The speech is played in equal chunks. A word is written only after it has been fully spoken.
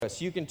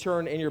You can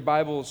turn in your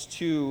Bibles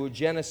to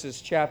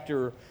Genesis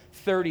chapter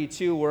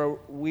 32, where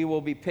we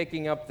will be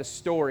picking up the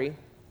story.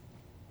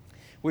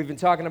 We've been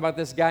talking about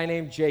this guy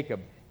named Jacob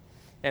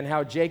and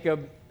how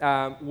Jacob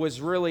was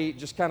really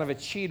just kind of a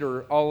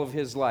cheater all of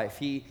his life.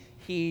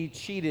 He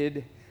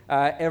cheated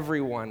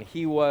everyone.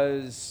 He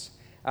was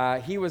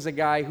a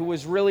guy who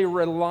was really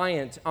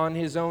reliant on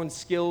his own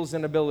skills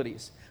and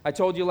abilities. I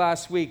told you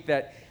last week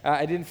that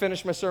I didn't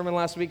finish my sermon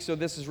last week, so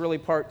this is really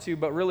part two.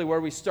 But really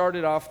where we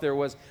started off there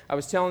was I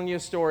was telling you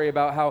a story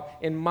about how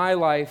in my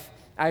life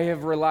I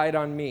have relied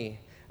on me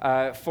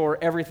for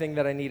everything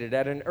that I needed.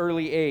 At an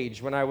early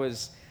age, when I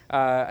was,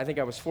 I think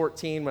I was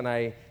 14 when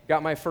I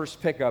got my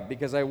first pickup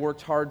because I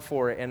worked hard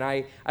for it. And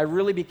I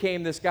really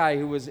became this guy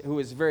who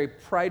was very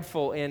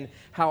prideful in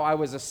how I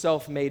was a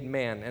self-made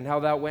man and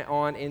how that went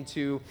on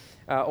into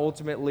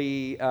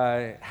ultimately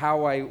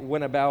how I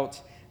went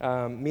about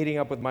meeting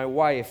up with my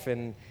wife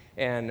and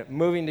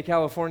moving to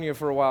California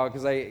for a while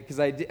because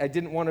I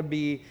didn't want to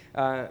be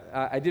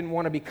I didn't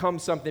want to become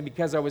something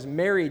because I was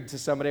married to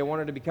somebody. I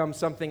wanted to become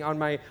something on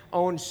my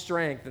own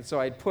strength, and so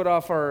I put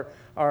off our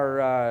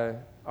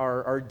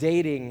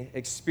dating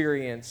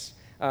experience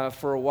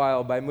for a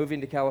while by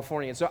moving to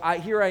California. And so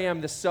here I am,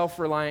 this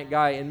self-reliant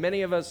guy, and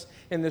many of us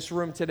in this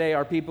room today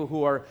are people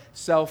who are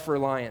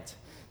self-reliant.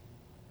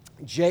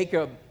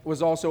 Jacob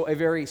was also a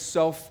very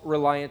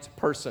self-reliant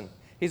person.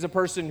 He's a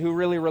person who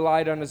really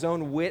relied on his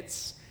own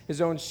wits,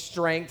 his own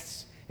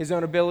strengths, his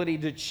own ability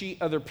to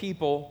cheat other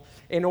people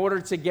in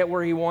order to get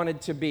where he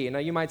wanted to be. Now,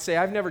 you might say,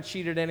 I've never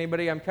cheated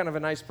anybody. I'm kind of a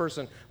nice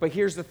person. But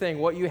here's the thing.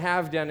 What you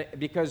have done,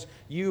 because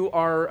you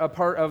are a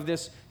part of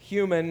this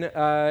human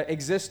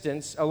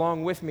existence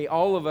along with me,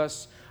 all of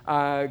us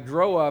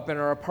grow up and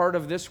are a part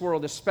of this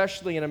world,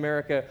 especially in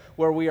America,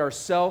 where we are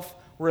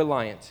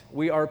self-reliant.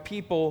 We are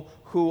people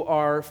who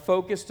are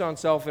focused on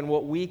self and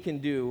what we can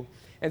do.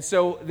 And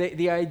so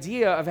the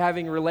idea of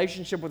having a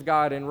relationship with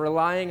God and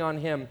relying on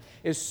Him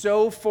is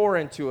so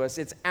foreign to us.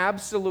 It's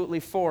absolutely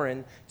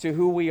foreign to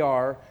who we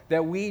are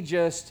that we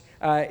just,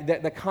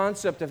 the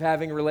concept of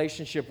having a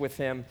relationship with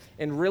Him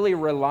and really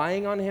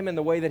relying on Him in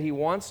the way that He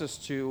wants us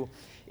to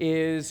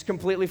is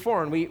completely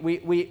foreign.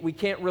 We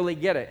can't really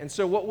get it. And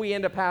so what we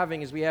end up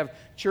having is we have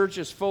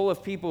churches full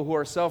of people who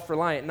are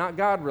self-reliant, not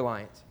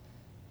God-reliant.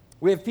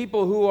 We have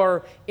people who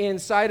are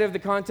inside of the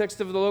context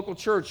of the local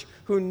church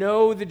who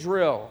know the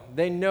drill.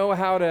 They know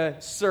how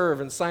to serve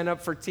and sign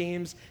up for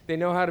teams. They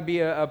know how to be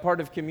a part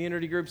of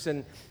community groups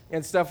and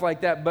stuff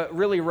like that. But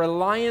really,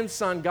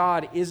 reliance on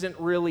God isn't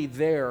really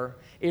there.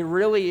 It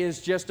really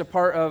is just a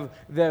part of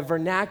the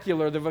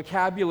vernacular, the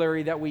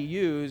vocabulary that we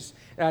use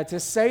to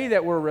say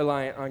that we're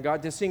reliant on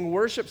God, to sing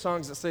worship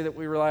songs that say that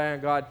we rely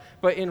on God.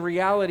 But in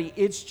reality,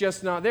 it's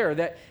just not there.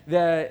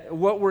 That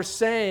what we're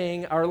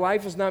saying, our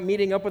life is not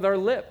meeting up with our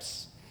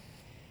lips.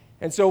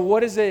 And so what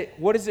does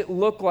it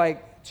look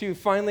like to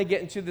finally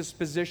get into this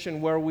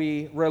position where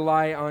we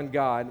rely on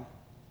God?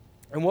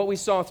 And what we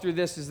saw through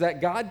this is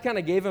that God kind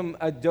of gave him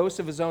a dose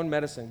of his own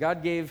medicine.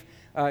 God gave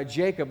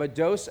Jacob a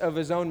dose of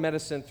his own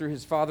medicine through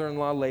his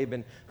father-in-law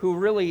Laban, who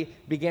really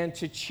began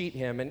to cheat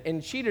him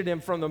and cheated him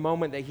from the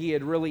moment that he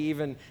had really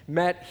even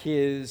met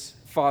his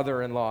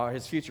father-in-law,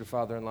 his future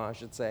father-in-law, I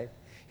should say.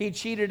 He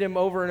cheated him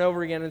over and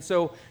over again. And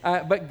so,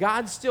 but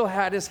God still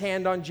had his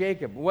hand on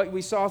Jacob. What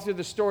we saw through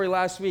the story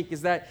last week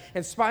is that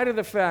in spite of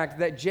the fact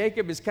that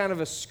Jacob is kind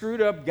of a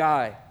screwed up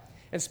guy,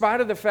 in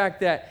spite of the fact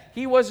that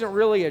he wasn't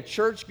really a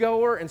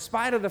churchgoer, in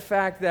spite of the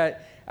fact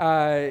that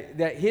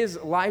his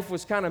life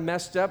was kind of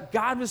messed up,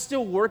 God was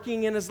still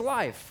working in his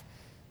life.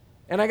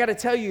 And I got to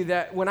tell you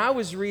that when I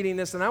was reading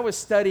this and I was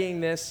studying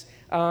this,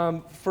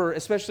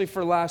 especially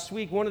for last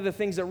week, one of the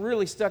things that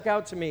really stuck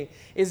out to me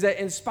is that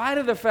in spite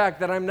of the fact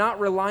that I'm not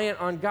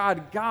reliant on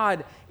God,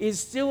 God is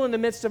still in the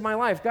midst of my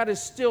life. God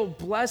is still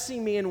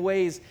blessing me in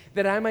ways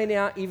that I may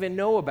not even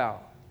know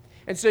about.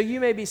 And so you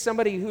may be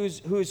somebody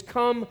who's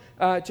come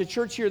to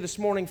church here this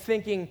morning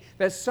thinking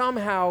that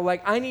somehow,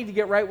 like, I need to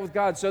get right with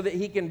God so that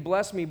He can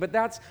bless me. But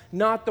that's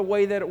not the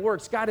way that it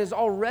works. God has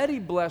already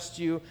blessed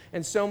you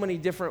in so many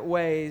different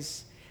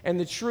ways. And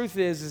the truth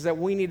is that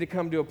we need to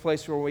come to a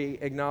place where we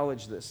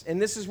acknowledge this. And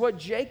this is what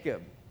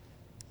Jacob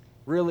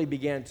really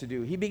began to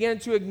do. He began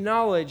to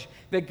acknowledge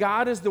that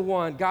God is the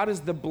one, God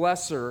is the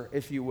blesser,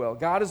 if you will.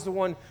 God is the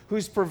one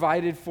who's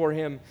provided for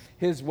him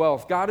his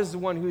wealth. God is the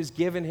one who's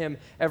given him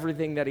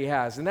everything that he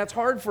has. And that's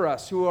hard for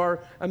us who are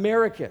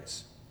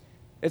Americans.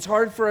 It's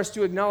hard for us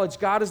to acknowledge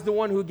God is the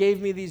one who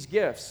gave me these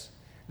gifts.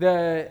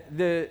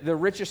 The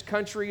richest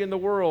country in the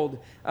world,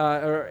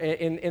 or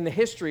in the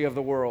history of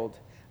the world.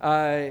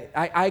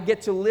 I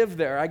get to live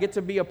there. I get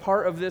to be a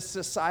part of this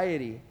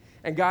society.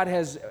 And God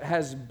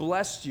has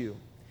blessed you.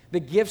 The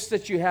gifts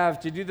that you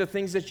have to do the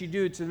things that you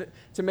do,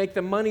 to make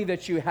the money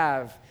that you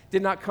have,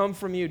 did not come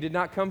from you, did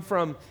not come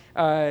from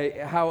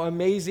how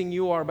amazing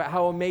you are, but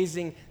how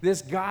amazing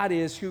this God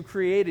is who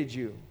created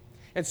you.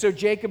 And so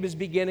Jacob is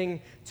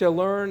beginning to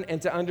learn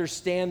and to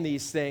understand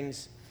these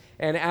things.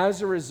 And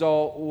as a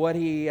result, what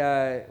he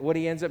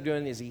ends up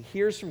doing is he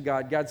hears from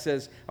God. God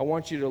says, I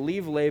want you to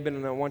leave Laban,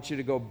 and I want you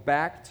to go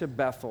back to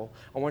Bethel.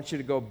 I want you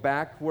to go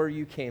back where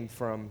you came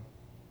from.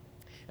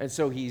 And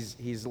so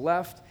he's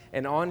left,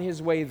 and on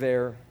his way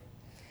there,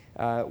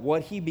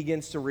 what he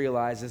begins to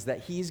realize is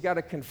that he's got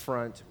to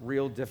confront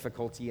real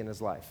difficulty in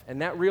his life.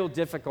 And that real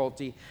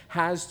difficulty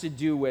has to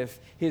do with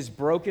his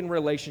broken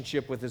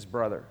relationship with his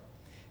brother.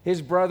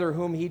 His brother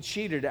whom he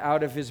cheated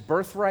out of his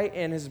birthright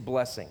and his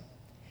blessing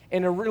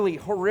in a really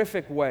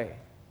horrific way.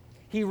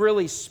 He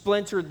really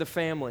splintered the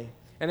family.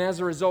 And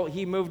as a result,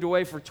 he moved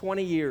away for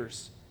 20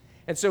 years.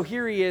 And so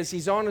here he is,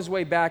 he's on his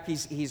way back,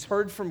 he's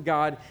heard from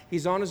God,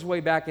 he's on his way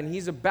back, and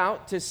he's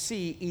about to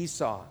see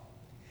Esau.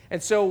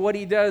 And so what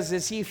he does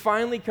is he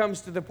finally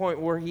comes to the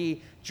point where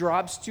he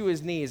drops to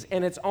his knees,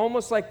 and it's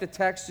almost like the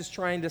text is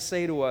trying to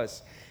say to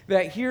us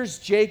that here's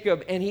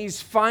Jacob, and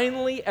he's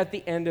finally at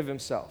the end of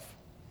himself.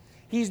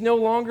 He's no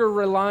longer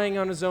relying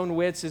on his own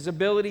wits, his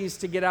abilities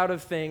to get out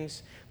of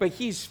things, but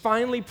he's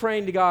finally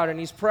praying to God, and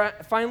he's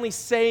finally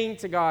saying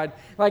to God,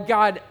 like,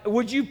 God,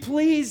 would you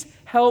please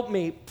help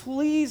me?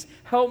 Please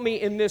help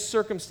me in this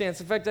circumstance.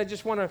 In fact, I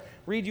just want to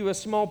read you a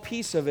small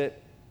piece of it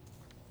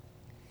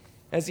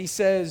as he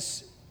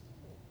says,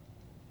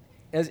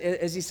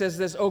 as he says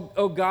this,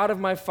 O God of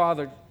my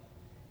father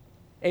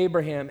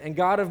Abraham, and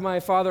God of my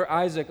father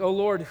Isaac, O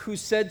Lord, who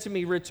said to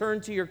me,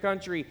 return to your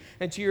country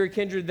and to your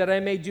kindred, that I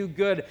may do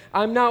good.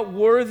 I'm not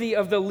worthy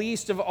of the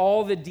least of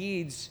all the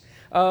deeds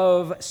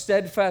of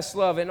steadfast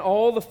love and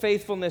all the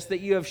faithfulness that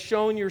you have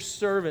shown your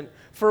servant.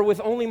 For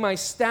with only my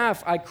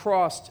staff I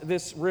crossed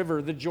this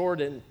river, the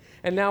Jordan,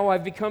 and now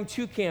I've become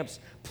two camps.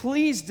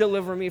 Please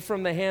deliver me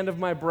from the hand of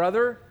my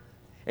brother.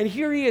 And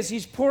here he is,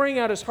 he's pouring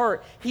out his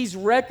heart. He's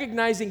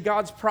recognizing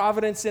God's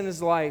providence in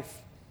his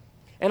life.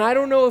 And I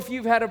don't know if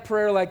you've had a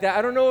prayer like that.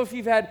 I don't know if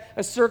you've had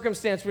a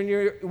circumstance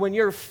when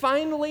you're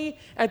finally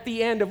at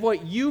the end of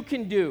what you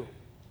can do,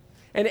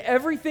 and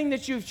everything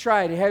that you've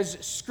tried has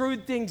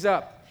screwed things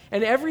up,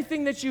 and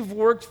everything that you've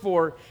worked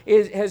for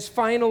has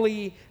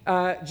finally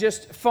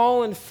just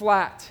fallen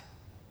flat.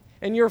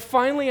 And you're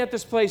finally at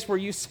this place where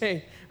you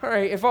say, all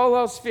right, if all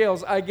else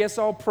fails, I guess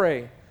I'll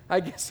pray. I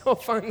guess I'll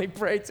finally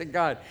pray to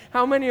God.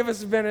 How many of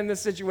us have been in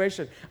this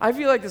situation? I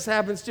feel like this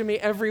happens to me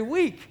every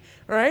week,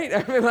 right?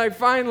 I mean, like,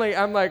 finally,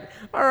 I'm like,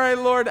 all right,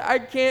 Lord, I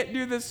can't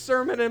do this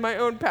sermon in my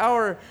own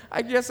power.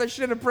 I guess I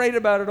should have prayed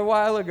about it a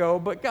while ago.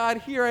 But God,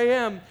 here I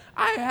am.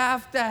 I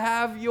have to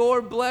have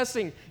your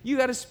blessing. You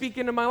got to speak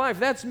into my life.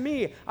 That's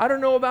me. I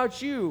don't know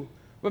about you,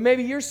 but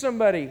maybe you're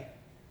somebody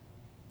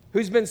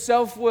who's been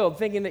self-willed,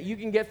 thinking that you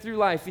can get through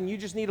life and you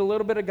just need a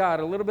little bit of God,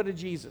 a little bit of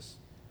Jesus.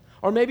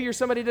 Or maybe you're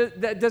somebody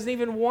that doesn't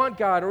even want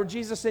God or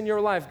Jesus in your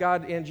life.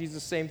 God and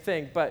Jesus, same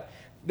thing. But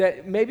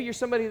that maybe you're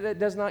somebody that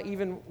does not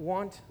even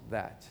want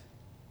that.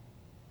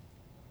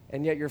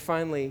 And yet you're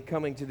finally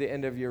coming to the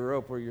end of your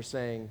rope where you're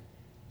saying,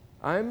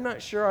 I'm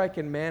not sure I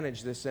can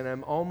manage this, and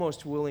I'm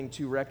almost willing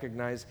to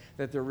recognize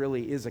that there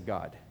really is a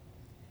God,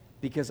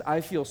 because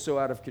I feel so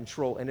out of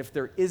control. And if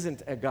there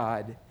isn't a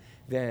God,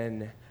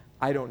 then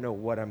I don't know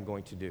what I'm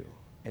going to do.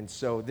 And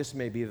so this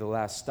may be the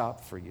last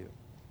stop for you.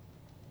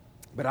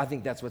 But I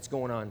think that's what's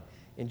going on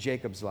in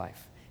Jacob's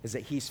life, is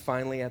that he's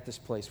finally at this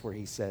place where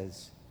he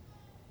says,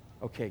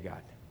 okay,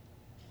 God,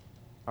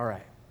 all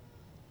right,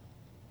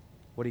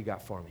 what do you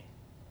got for me?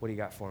 What do you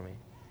got for me?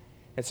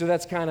 And so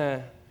that's kind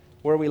of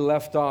where we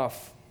left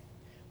off,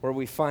 where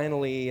we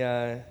finally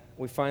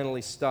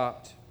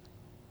stopped.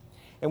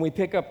 And we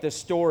pick up this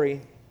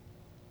story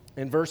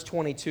in verse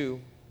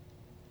 22,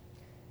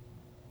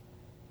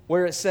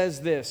 where it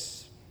says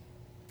this: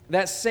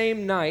 that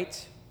same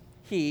night,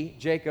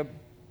 Jacob,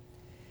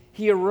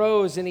 he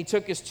arose and he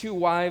took his 2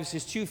 wives,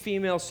 his 2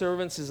 female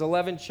servants, his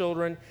 11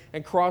 children,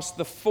 and crossed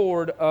the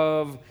ford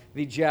of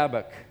the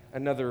Jabbok,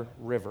 another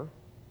river.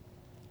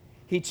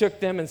 He took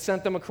them and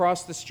sent them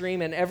across the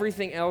stream and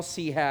everything else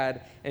he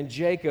had, and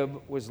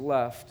Jacob was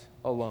left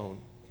alone.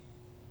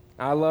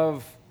 I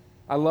love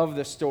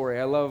this story.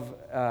 I love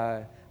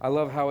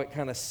how it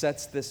kind of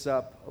sets this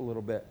up a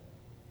little bit.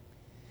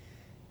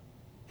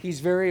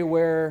 He's very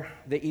aware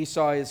that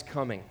Esau is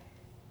coming.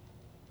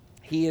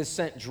 He has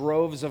sent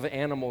droves of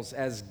animals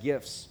as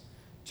gifts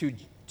to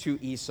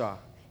Esau.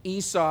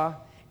 Esau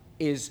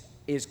is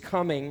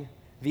coming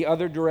the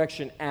other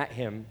direction at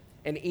him,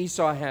 and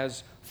Esau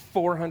has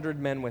 400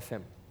 men with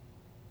him.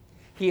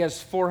 He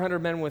has 400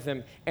 men with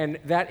him, and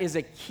that is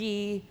a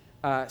key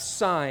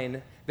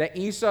sign that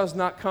Esau's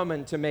not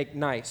coming to make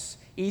nice.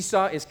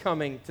 Esau is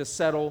coming to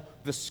settle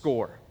the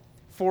score.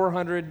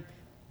 400,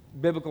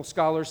 biblical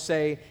scholars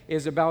say,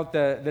 is about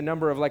the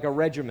number of like a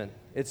regiment.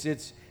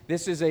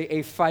 This is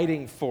a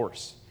fighting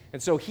force.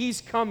 And so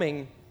he's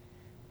coming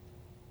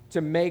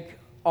to make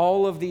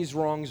all of these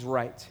wrongs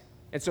right.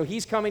 And so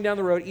he's coming down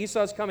the road.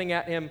 Esau's coming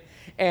at him.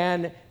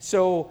 And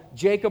so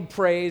Jacob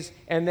prays,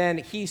 and then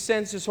he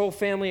sends his whole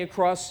family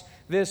across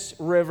this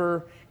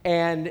river,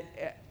 and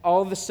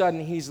all of a sudden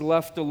he's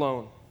left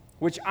alone,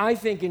 which I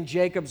think in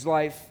Jacob's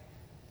life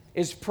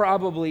is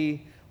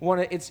probably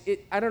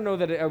I don't know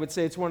that I would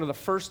say it's one of the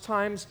first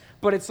times,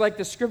 but it's like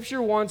the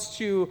scripture wants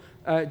to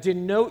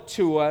denote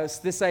to us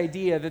this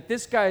idea that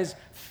this guy's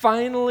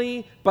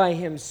finally by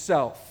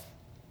himself.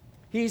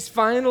 He's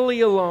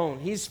finally alone.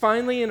 He's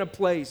finally in a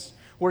place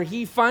where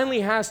he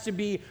finally has to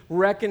be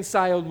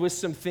reconciled with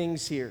some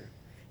things here.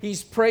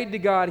 He's prayed to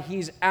God.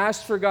 He's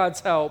asked for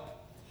God's help.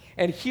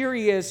 And here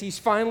he is. He's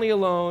finally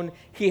alone.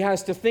 He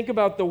has to think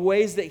about the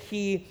ways that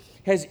he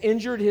has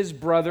injured his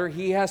brother.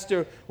 He has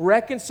to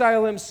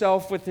reconcile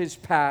himself with his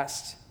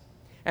past.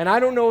 And I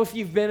don't know if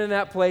you've been in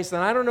that place,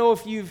 and I don't know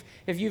if you've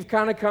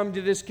kind of come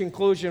to this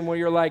conclusion where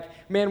you're like,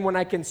 man, when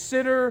I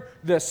consider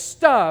the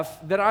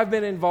stuff that I've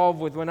been involved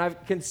with, when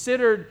I've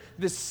considered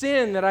the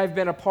sin that I've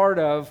been a part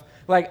of,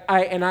 like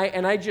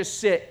I just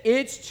sit,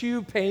 it's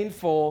too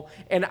painful,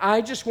 and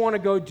I just want to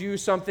go do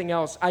something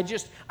else. I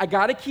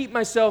got to keep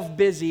myself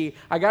busy.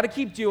 I got to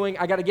keep doing.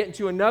 I got to get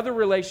into another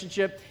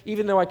relationship,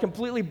 even though I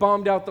completely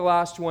bombed out the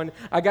last one.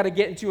 I got to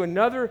get into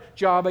another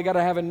job. I got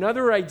to have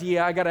another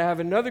idea. I got to have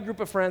another group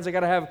of friends. I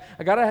got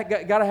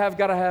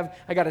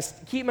to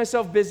keep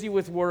myself busy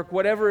with work,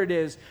 whatever it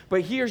is.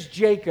 But here's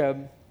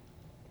Jacob,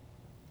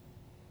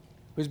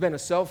 who's been a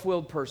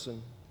self-willed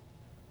person,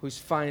 who's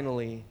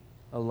finally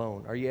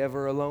alone. Are you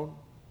ever alone?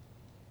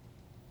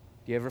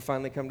 Do you ever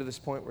finally come to this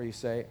point where you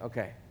say,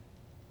 okay,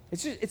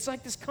 it's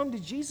like this come to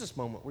Jesus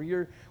moment where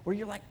you're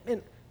like,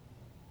 man,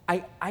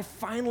 I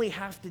finally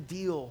have to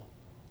deal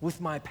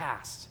with my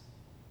past.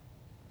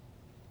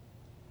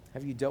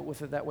 Have you dealt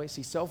with it that way?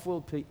 See,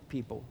 self-willed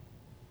people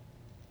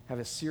have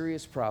a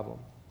serious problem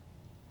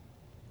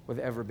with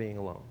ever being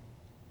alone,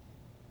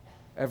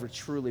 ever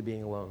truly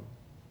being alone.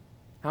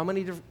 How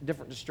many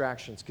different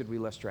distractions could we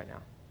list right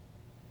now?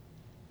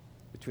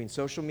 Between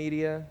social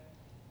media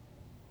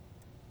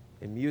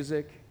and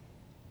music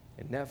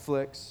and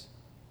Netflix,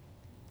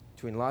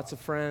 between lots of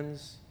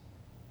friends,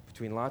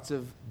 between lots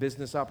of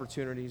business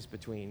opportunities,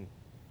 between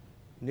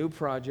new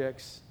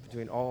projects,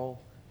 between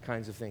all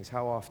kinds of things.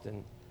 How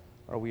often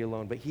are we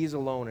alone? But he's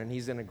alone, and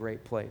he's in a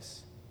great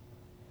place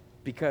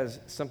because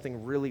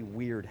something really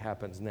weird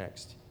happens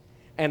next.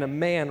 And a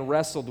man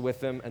wrestled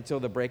with him until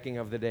the breaking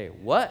of the day.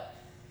 What?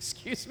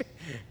 Excuse me?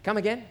 Come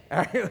again?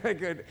 All right,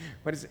 good.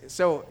 What is it?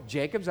 So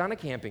Jacob's on a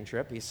camping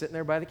trip. He's sitting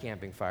there by the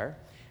campfire,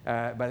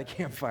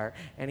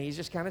 and he's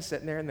just kind of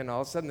sitting there, and then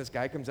all of a sudden this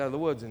guy comes out of the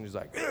woods, and he's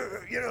like,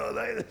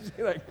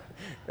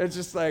 it's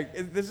just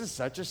like, this is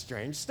such a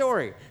strange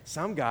story.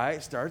 Some guy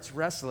starts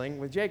wrestling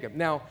with Jacob.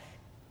 Now,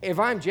 if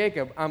I'm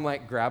Jacob, I'm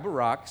like, grab a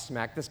rock,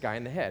 smack this guy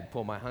in the head,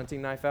 pull my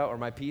hunting knife out or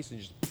my piece, and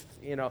just,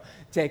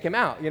 take him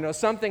out,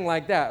 something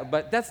like that.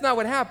 But that's not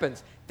what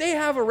happens. They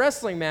have a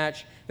wrestling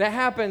match that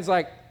happens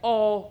like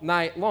all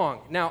night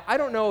long. Now, I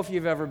don't know if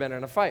you've ever been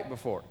in a fight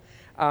before.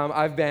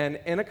 I've been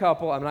in a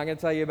couple. I'm not going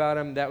to tell you about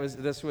them.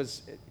 This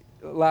was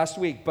last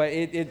week, but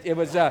it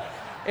was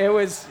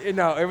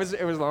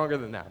longer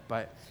than that.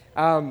 But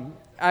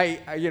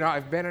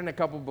I've been in a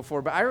couple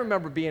before. But I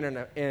remember being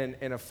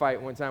in a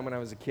fight one time when I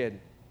was a kid.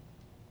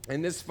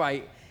 In this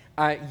fight,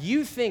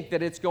 you think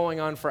that it's going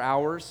on for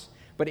hours.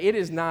 But it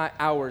is not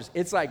hours.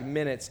 It's like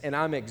minutes, and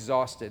I'm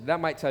exhausted. That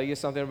might tell you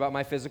something about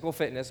my physical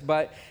fitness,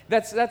 but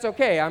that's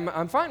okay.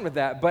 I'm fine with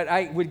that. But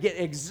I would get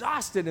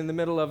exhausted in the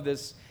middle of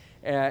this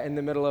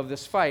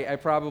fight. I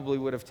probably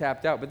would have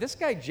tapped out. But this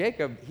guy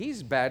Jacob,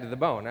 he's bad to the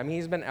bone. I mean,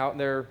 he's been out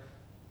there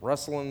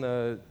rustling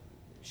the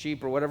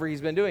sheep or whatever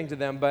he's been doing to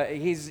them. But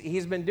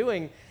he's been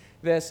doing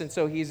this, and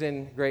so he's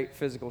in great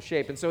physical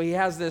shape. And so he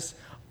has this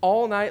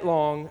all night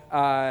long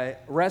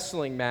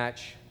wrestling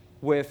match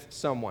with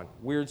someone.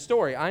 Weird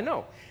story, I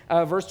know.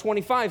 Verse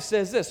 25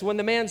 says this: when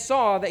the man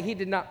saw that he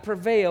did not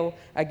prevail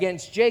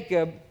against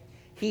Jacob,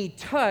 the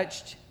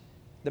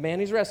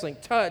man he's wrestling,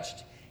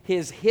 touched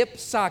his hip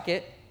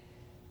socket,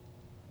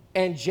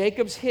 and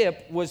Jacob's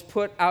hip was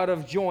put out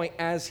of joint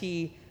as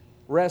he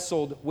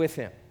wrestled with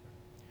him.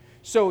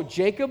 So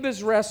Jacob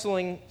is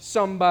wrestling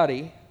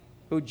somebody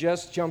who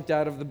just jumped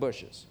out of the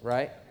bushes,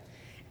 right?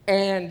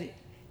 And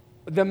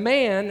the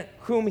man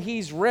whom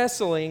he's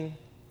wrestling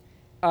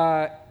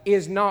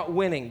is not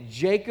winning.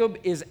 Jacob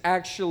is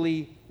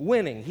actually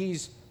winning.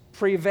 He's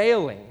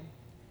prevailing,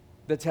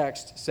 the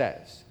text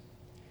says.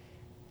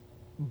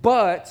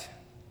 But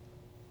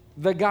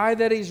the guy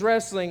that he's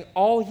wrestling,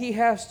 all he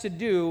has to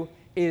do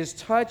is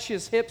touch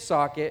his hip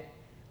socket,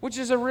 which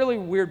is a really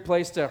weird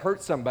place to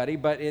hurt somebody,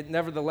 but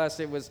nevertheless,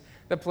 it was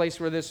the place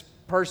where this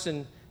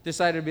person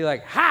decided to be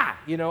like, ha,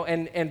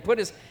 and put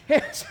his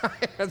hands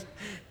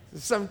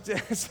some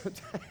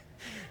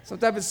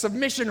type of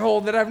submission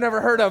hold that I've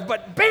never heard of,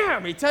 but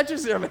bam, he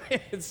touches him.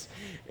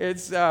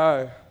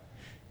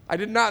 I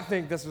did not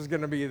think this was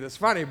going to be this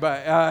funny,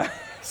 but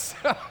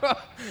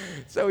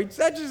so he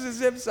touches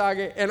his hip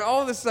socket, and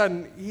all of a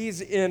sudden,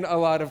 he's in a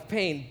lot of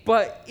pain.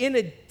 But in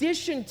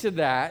addition to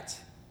that,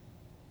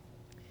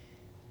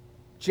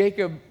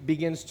 Jacob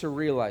begins to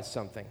realize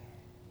something.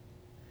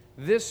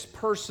 This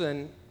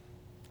person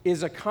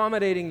is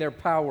accommodating their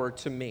power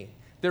to me.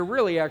 They're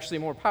really actually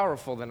more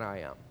powerful than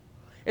I am.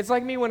 It's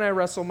like me when I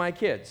wrestle my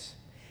kids.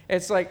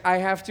 It's like I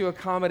have to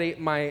accommodate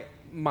my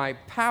my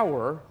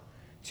power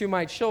to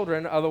my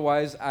children,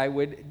 otherwise I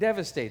would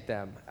devastate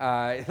them.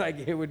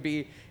 It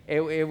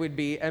would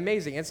be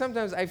amazing. And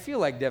sometimes I feel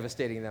like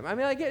devastating them. I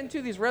mean, I get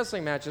into these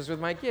wrestling matches with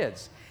my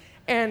kids,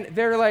 and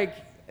they're like,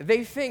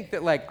 they think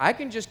that like I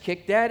can just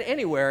kick dad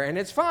anywhere and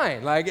it's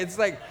fine.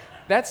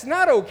 That's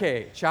not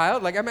okay,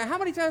 child. I mean, how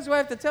many times do I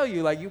have to tell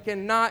you, you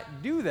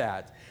cannot do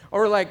that?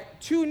 Or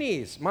two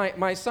knees.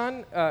 My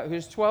son,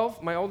 who's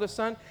 12, my oldest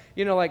son,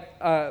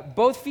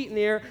 both feet in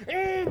the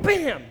air,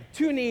 bam,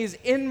 two knees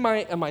in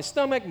my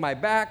stomach, my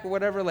back, or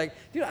whatever.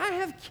 Dude, I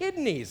have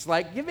kidneys.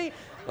 Give me,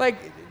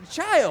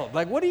 child,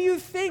 what do you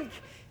think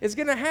is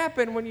going to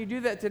happen when you do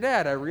that to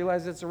dad? I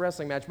realize it's a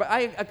wrestling match, but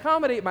I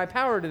accommodate my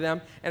power to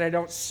them, and I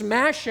don't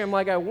smash him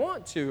like I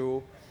want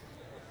to.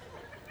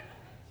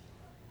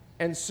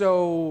 And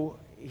so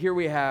here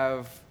we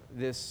have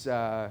this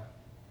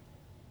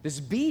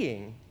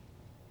being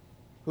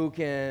who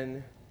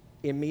can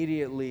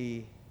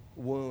immediately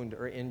wound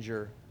or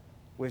injure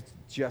with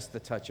just the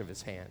touch of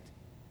his hand.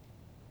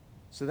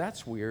 So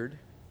that's weird.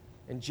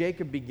 And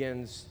Jacob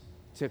begins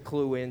to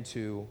clue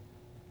into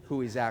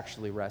who he's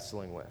actually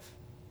wrestling with.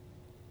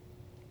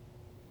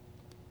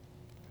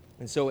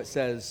 And so it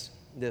says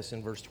this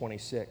in verse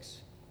 26.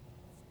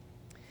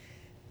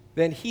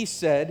 Then he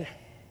said,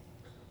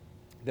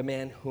 the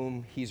man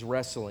whom he's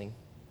wrestling,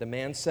 the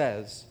man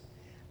says,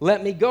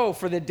 "Let me go,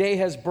 for the day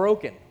has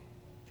broken."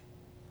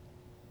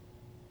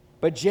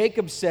 But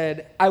Jacob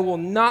said, "I will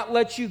not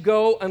let you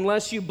go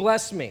unless you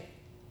bless me."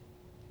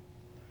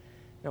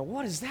 Now,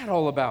 what is that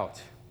all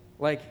about?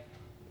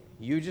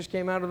 You just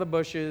came out of the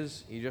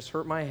bushes, you just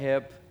hurt my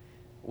hip,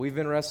 we've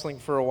been wrestling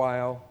for a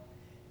while.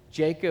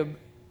 Jacob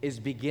is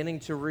beginning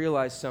to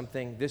realize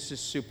something. This is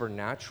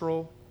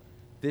supernatural.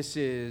 This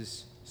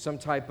is some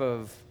type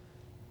of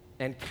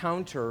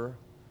encounter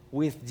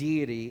with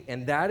deity,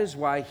 and that is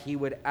why he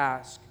would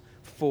ask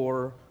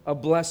for a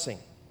blessing.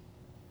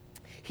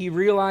 He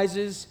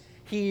realizes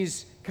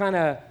he's kind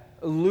of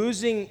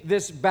losing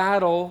this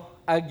battle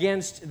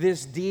against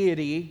this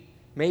deity.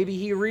 Maybe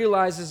he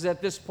realizes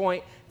at this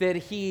point that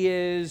he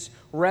is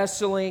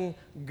wrestling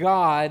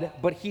God,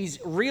 but he's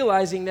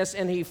realizing this,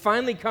 and he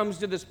finally comes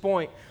to this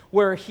point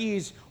where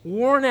he's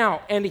worn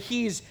out and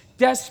he's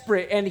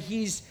desperate, and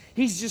he's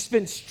just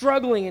been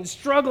struggling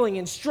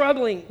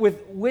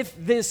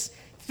with this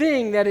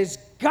thing that is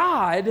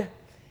God,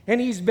 and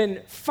he's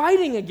been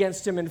fighting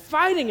against him and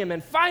fighting him,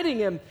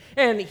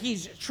 and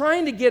he's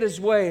trying to get his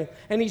way,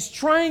 and he's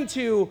trying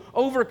to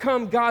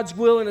overcome God's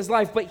will in his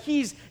life, but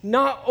he's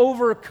not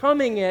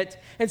overcoming it.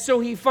 And so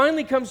he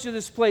finally comes to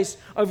this place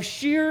of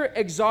sheer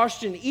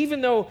exhaustion.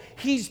 Even though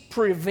he's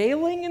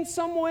prevailing in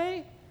some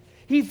way,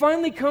 he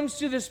finally comes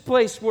to this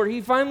place where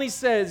he finally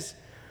says,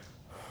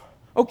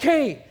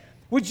 "Okay,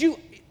 would you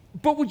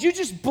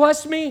just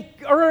bless me?"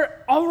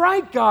 Or, "All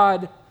right,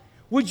 God,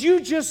 would you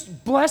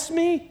just bless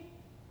me?"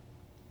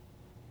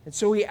 And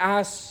so he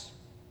asks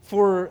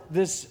for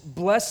this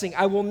blessing.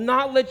 "I will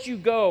not let you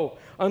go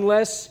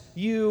unless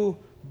you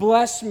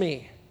bless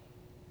me."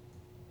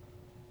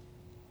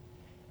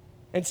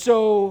 And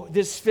so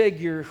this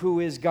figure, who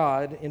is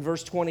God, in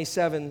verse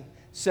 27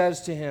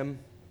 says to him,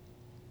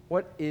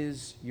 "What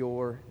is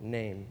your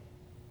name?"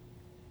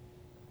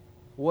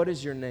 What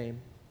is your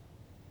name?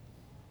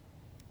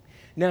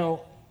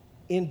 Now,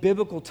 in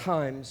biblical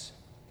times,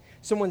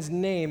 someone's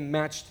name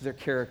matched their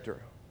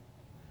character.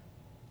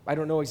 I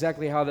don't know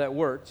exactly how that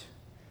worked,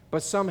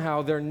 but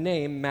somehow their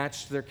name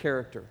matched their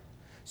character.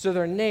 So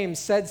their name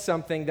said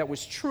something that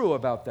was true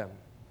about them.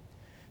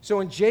 So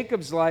in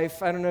Jacob's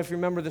life, I don't know if you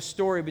remember the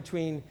story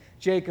between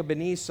Jacob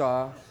and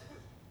Esau,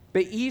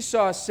 but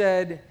Esau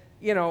said,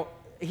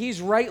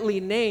 he's rightly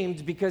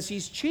named because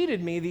he's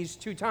cheated me these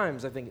 2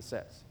 times, I think it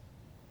says.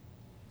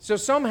 So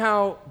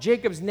somehow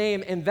Jacob's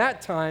name in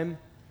that time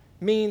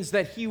means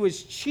that he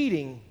was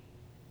cheating.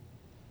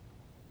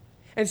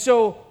 And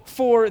so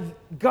for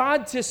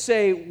God to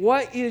say,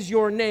 "What is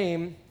your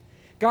name?"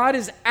 God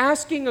is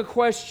asking a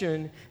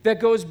question that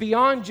goes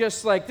beyond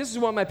just this is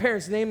what my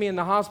parents named me in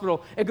the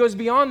hospital. It goes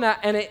beyond that,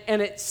 and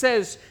it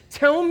says,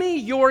 "Tell me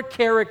your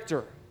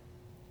character.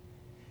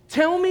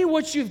 Tell me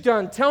what you've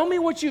done. Tell me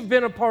what you've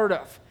been a part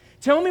of.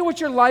 Tell me what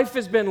your life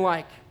has been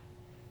like.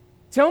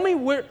 Tell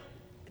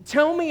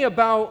me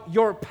about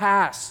your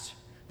past,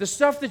 the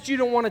stuff that you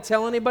don't want to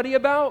tell anybody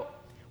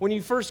about when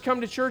you first come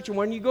to church and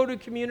when you go to a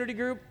community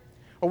group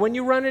or when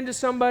you run into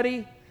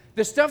somebody,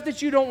 the stuff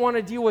that you don't want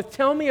to deal with.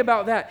 Tell me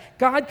about that."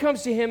 God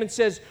comes to him and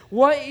says,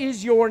 "What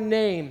is your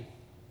name?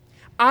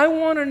 I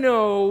want to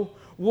know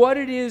what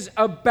it is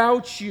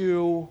about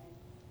you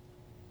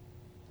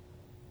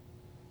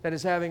that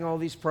is having all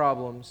these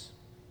problems."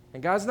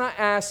 And God's not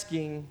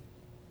asking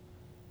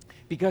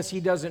because he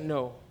doesn't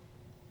know.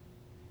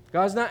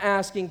 God's not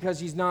asking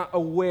because he's not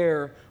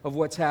aware of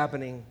what's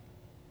happening.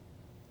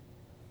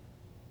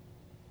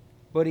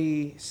 But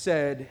he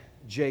said,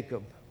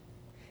 "Jacob."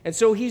 And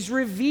so he's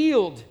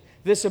revealed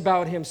this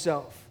about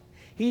himself.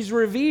 He's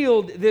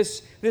revealed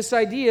this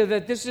idea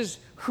that this is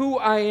who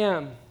I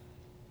am.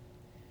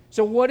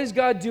 So what is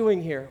God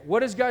doing here?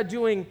 What is God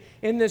doing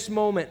in this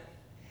moment?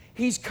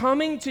 He's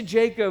coming to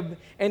Jacob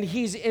and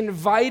he's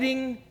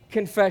inviting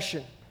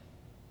confession.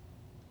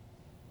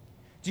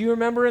 Do you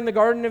remember in the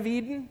Garden of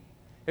Eden?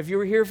 If you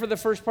were here for the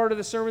first part of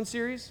the sermon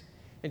series,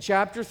 in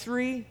chapter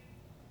 3,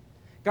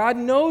 God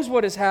knows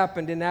what has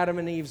happened in Adam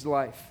and Eve's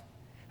life.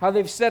 How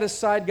they've set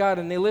aside God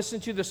and they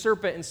listened to the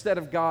serpent instead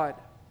of God.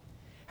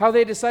 How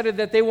they decided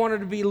that they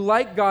wanted to be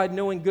like God,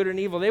 knowing good and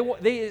evil.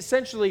 They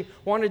essentially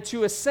wanted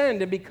to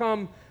ascend and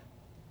become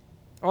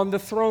on the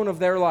throne of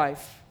their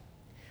life.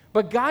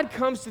 But God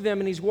comes to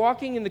them and he's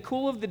walking in the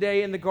cool of the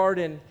day in the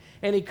garden,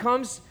 and he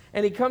comes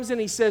and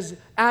he says,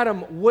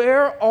 Adam,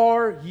 where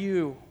are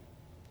you?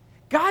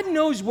 God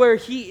knows where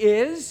he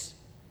is.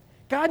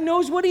 God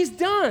knows what he's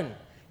done.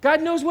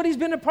 God knows what he's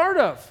been a part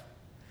of.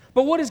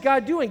 But what is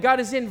God doing? God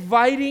is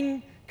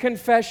inviting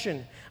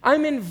confession.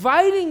 I'm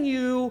inviting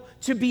you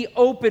to be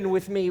open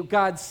with me,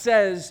 God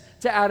says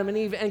to Adam and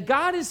Eve. And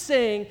God is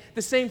saying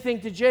the same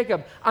thing to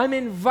Jacob. I'm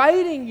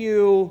inviting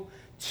you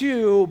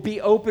to be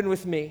open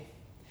with me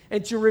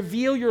and to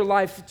reveal your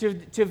life,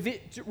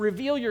 to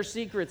reveal your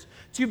secrets,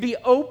 to be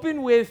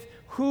open with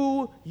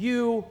who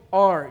you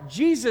are.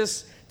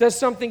 Jesus does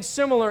something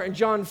similar in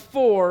John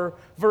 4,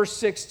 verse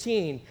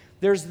 16.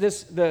 There's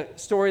the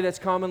story that's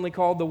commonly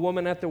called the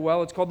woman at the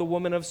well. It's called the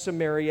woman of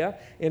Samaria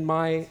in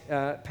my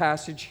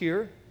passage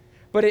here.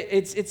 But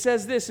it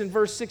says this in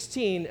verse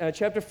 16,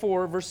 chapter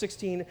 4, verse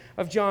 16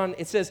 of John.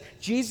 It says,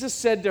 Jesus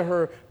said to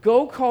her,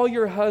 go call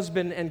your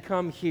husband and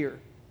come here.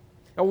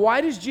 Now, why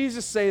does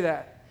Jesus say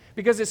that?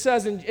 Because it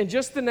says in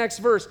just the next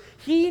verse,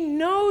 he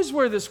knows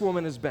where this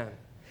woman has been.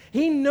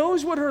 He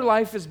knows what her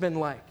life has been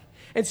like.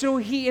 And so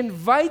he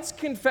invites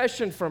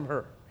confession from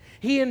her.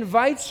 He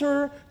invites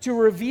her to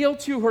reveal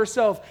to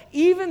herself,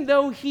 even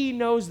though he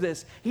knows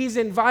this, he's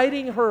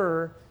inviting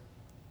her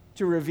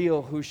to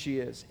reveal who she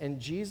is. And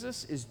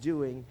Jesus is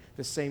doing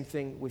the same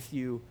thing with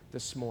you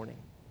this morning.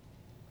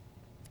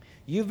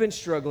 You've been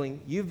struggling,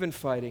 you've been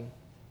fighting.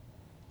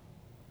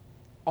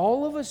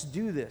 All of us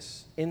do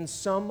this in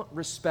some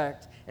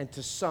respect and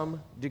to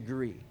some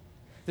degree.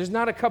 There's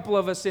not a couple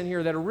of us in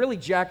here that are really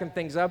jacking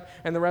things up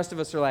and the rest of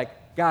us are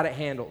like, got it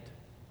handled.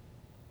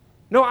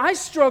 No, I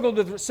struggled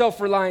with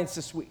self-reliance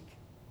this week.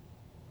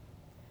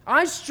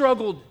 I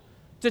struggled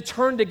to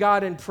turn to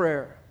God in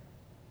prayer.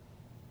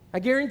 I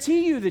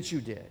guarantee you that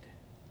you did.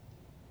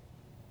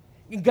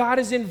 God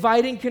is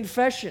inviting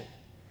confession.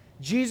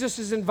 Jesus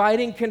is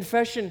inviting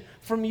confession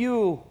from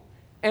you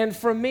and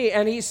from me.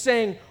 And he's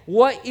saying,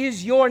 what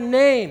is your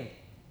name?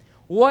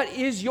 What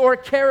is your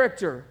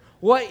character?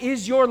 What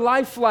is your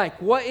life like?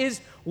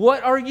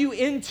 What are you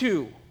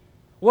into?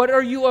 What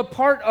are you a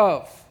part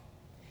of?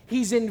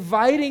 He's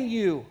inviting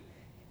you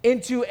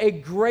into a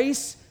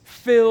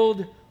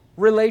grace-filled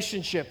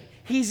relationship.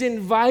 He's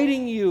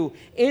inviting you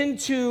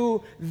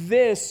into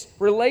this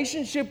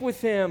relationship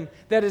with him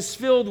that is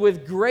filled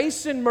with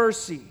grace and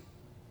mercy.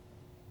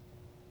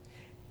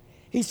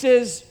 He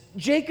says,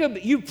 Jacob,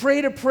 you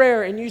prayed a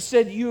prayer and you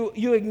said,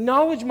 you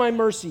acknowledge my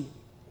mercy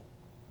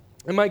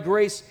and my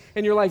grace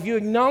in your life. You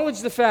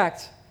acknowledge the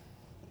fact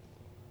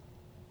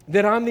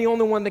that I'm the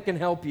only one that can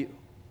help you.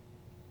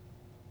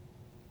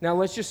 Now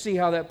let's just see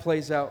how that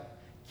plays out.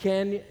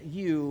 Can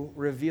you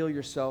reveal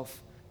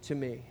yourself to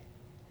me?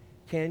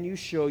 Can you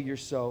show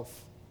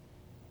yourself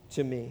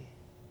to me?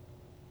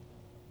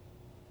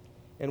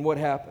 And what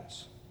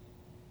happens?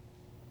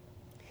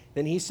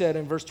 Then he said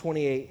in verse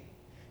 28,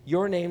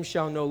 your name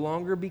shall no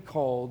longer be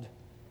called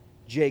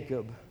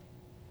Jacob,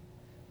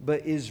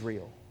 but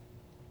Israel.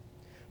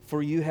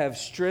 For you have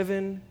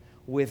striven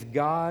with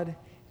God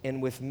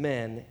and with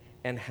men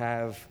and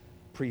have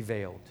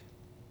prevailed.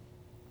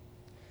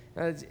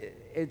 Now,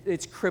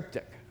 it's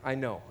cryptic, I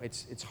know.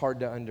 It's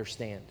hard to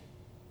understand.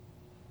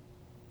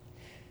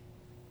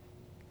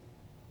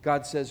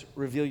 God says,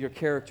 reveal your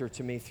character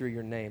to me through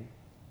your name.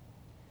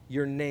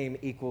 Your name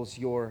equals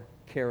your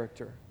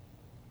character.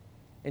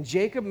 And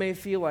Jacob may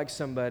feel like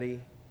somebody,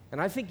 and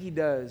I think he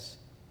does,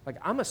 like,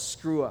 I'm a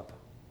screw up.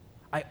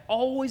 I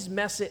always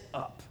mess it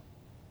up.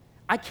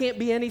 I can't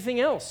be anything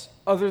else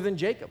other than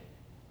Jacob.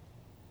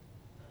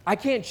 I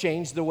can't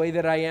change the way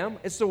that I am.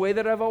 It's the way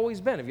that I've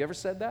always been. Have you ever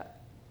said that?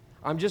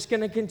 I'm just going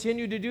to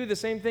continue to do the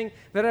same thing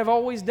that I've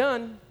always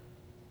done.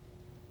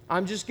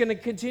 I'm just going to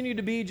continue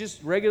to be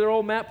just regular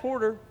old Matt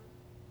Porter.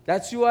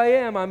 That's who I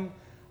am.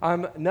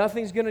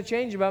 Nothing's going to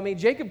change about me.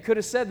 Jacob could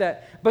have said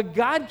that, but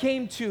God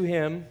came to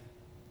him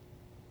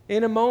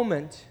in a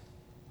moment,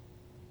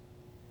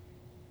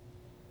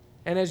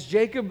 and as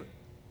Jacob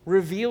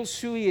reveals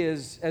who he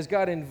is, as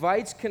God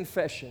invites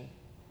confession,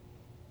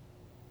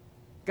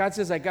 God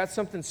says, I got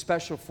something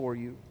special for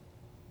you,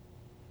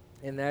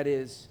 and that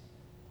is,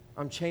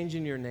 I'm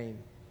changing your name.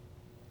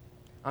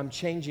 I'm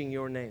changing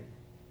your name.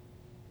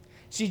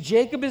 See,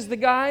 Jacob is the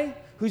guy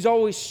who's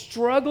always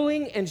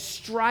struggling and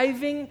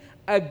striving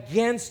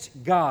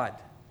against God.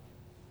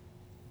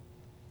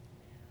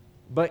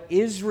 But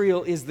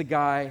Israel is the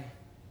guy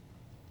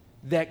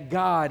that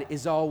God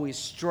is always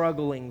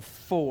struggling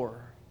for.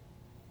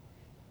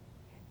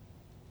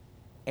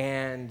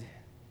 And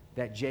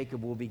that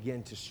Jacob will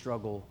begin to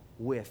struggle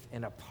with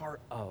and a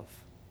part of.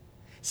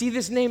 See,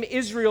 this name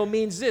Israel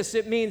means this.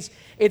 It means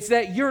it's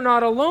that you're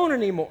not alone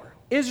anymore.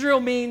 Israel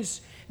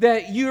means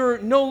that you're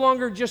no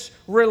longer just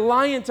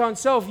reliant on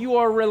self. You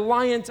are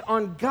reliant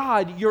on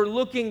God. You're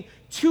looking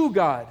to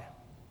God.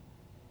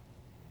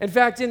 In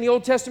fact, in the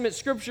Old Testament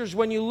scriptures,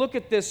 when you look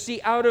at this,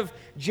 see, out of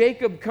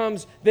Jacob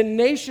comes the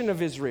nation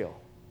of Israel.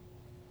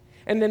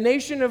 And the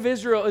nation of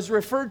Israel is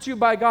referred to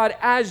by God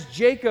as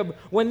Jacob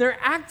when they're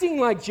acting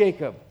like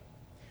Jacob,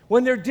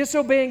 when they're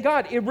disobeying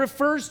God. It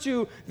refers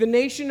to the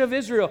nation of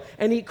Israel,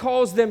 and he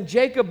calls them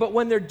Jacob. But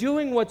when they're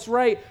doing what's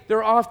right,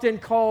 they're often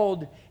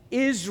called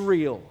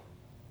Israel.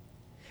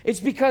 It's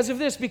because of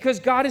this, because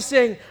God is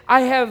saying,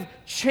 I have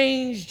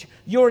changed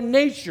your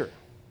nature.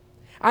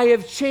 I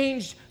have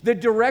changed the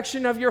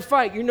direction of your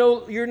fight.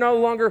 You're no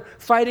longer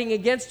fighting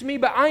against me,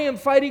 but I am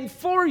fighting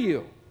for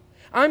you.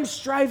 I'm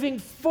striving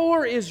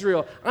for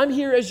Israel. I'm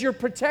here as your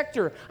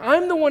protector.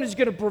 I'm the one who's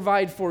going to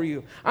provide for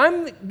you.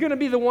 I'm going to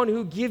be the one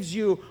who gives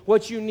you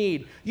what you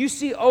need. You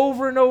see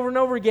over and over and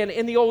over again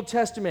in the Old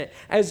Testament,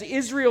 as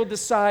Israel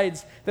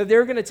decides that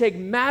they're going to take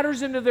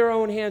matters into their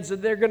own hands,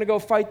 that they're going to go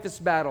fight this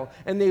battle,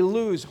 and they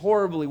lose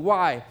horribly.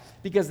 Why?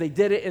 Because they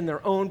did it in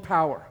their own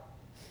power.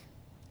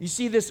 You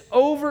see this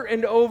over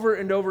and over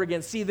and over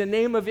again. See, the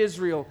name of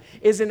Israel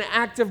is an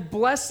act of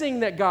blessing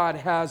that God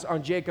has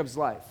on Jacob's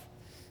life.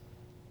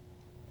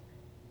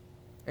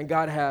 And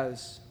God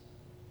has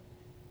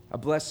a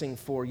blessing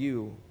for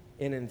you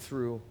in and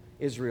through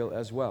Israel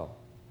as well.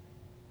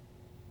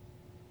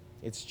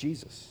 It's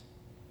Jesus.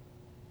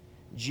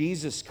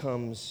 Jesus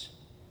comes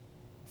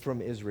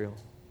from Israel.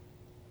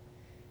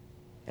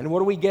 And what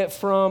do we get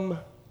from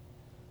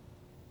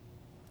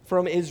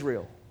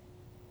Israel?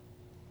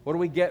 What do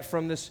we get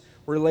from this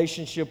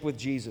relationship with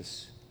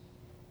Jesus?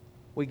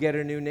 We get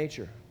a new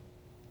nature.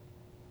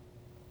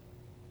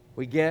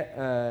 We get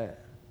a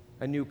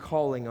new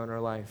calling on our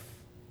life.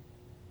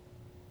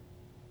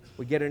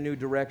 We get a new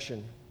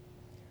direction.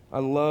 I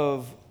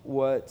love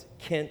what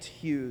Kent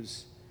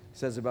Hughes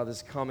says about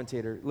this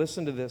commentator.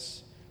 Listen to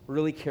this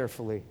really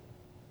carefully.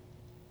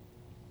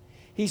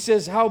 He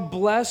says, how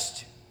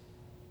blessed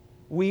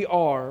we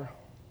are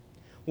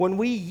when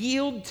we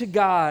yield to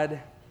God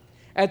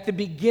at the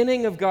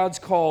beginning of God's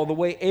call, the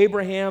way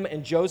Abraham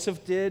and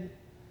Joseph did.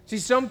 See,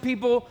 some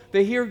people,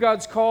 they hear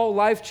God's call,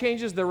 life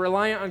changes, they're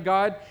reliant on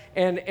God,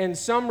 and in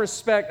some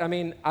respect,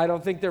 I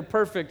don't think they're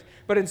perfect,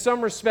 but in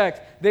some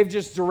respect, they've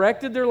just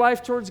directed their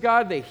life towards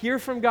God, they hear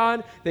from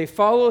God, they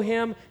follow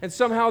Him, and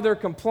somehow they're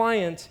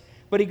compliant.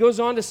 But he goes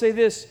on to say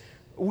this,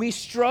 we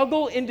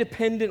struggle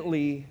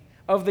independently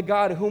of the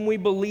God whom we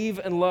believe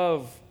and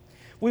love.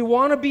 We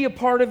want to be a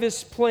part of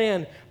His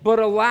plan, but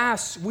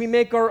alas, we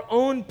make our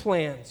own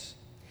plans,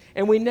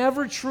 and we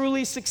never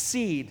truly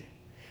succeed.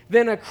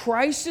 Then a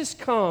crisis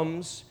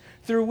comes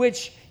through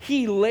which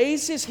He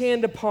lays His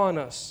hand upon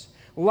us.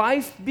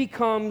 Life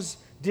becomes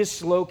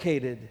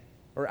dislocated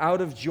or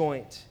out of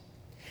joint.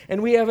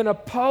 And we have an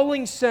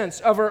appalling sense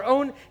of our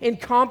own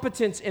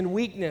incompetence and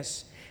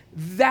weakness.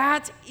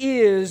 That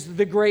is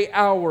the great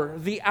hour,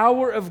 the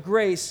hour of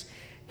grace.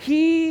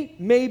 He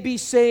may be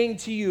saying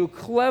to you,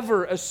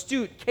 clever,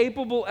 astute,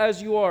 capable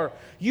as you are,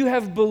 you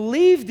have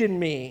believed in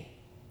me,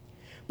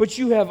 but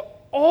you have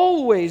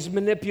always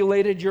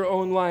manipulated your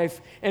own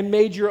life and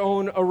made your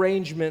own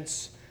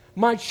arrangements.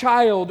 My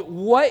child,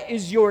 what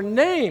is your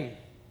name?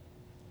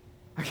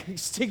 I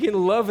still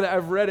love that.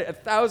 I've read it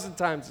 1,000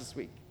 times this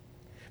week.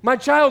 My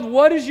child,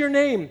 what is your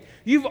name?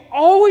 You've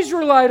always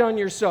relied on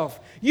yourself.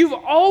 You've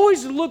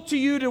always looked to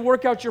you to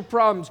work out your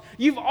problems.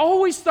 You've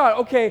always thought,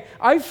 okay,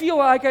 I feel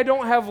like I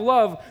don't have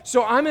love,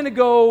 so I'm going to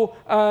go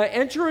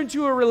enter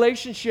into a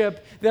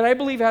relationship that I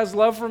believe has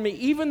love for me,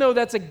 even though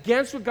that's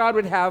against what God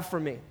would have for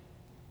me.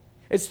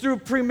 It's through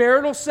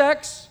premarital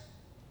sex.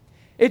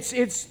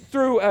 It's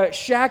through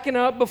shacking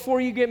up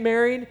before you get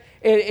married.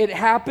 It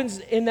happens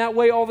in that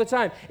way all the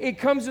time. It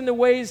comes in the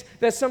ways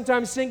that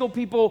sometimes single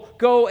people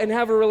go and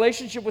have a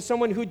relationship with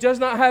someone who does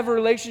not have a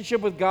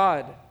relationship with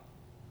God.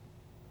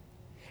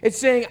 It's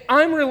saying,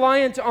 I'm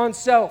reliant on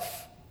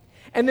self.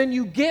 And then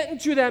you get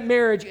into that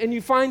marriage and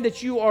you find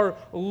that you are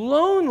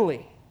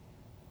lonely,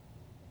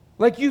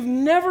 like you've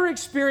never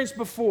experienced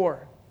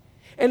before.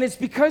 And it's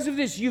because of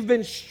this, you've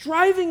been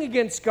striving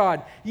against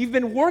God. You've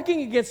been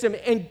working against Him.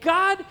 And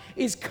God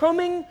is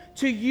coming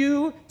to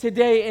you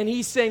today and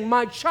He's saying,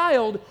 my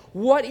child,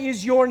 what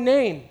is your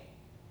name?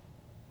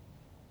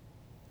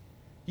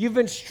 You've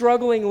been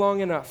struggling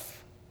long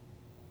enough.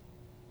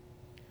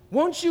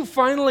 Won't you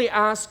finally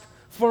ask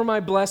for my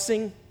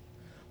blessing?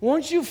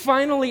 Won't you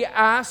finally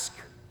ask?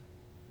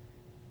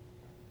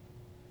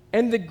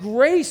 And the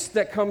grace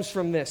that comes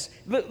from this.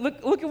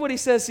 Look at what he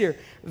says here.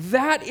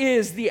 That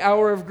is the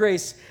hour of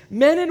grace.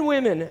 Men and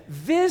women,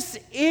 this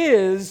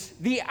is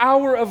the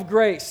hour of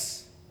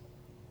grace.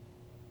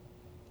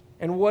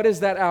 And what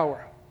is that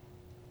hour?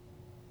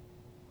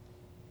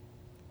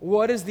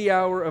 What is the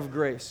hour of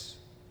grace?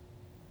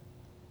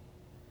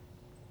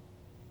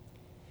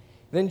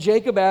 Then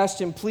Jacob asked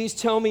him, please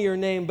tell me your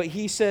name. But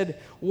he said,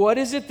 why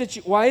is it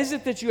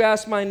that you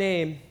ask my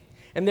name?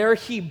 And there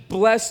he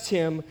blessed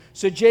him.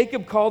 So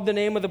Jacob called the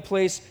name of the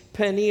place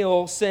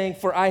Peniel, saying,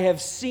 "For I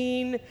have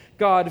seen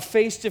God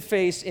face to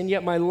face, and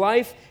yet my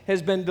life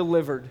has been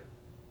delivered."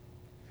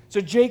 So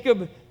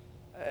Jacob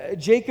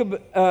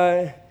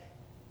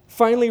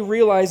finally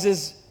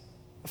realizes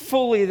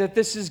fully that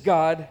this is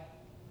God.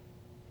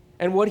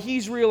 And what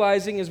he's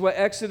realizing is what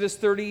Exodus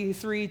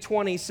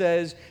 33:20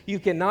 says, "You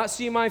cannot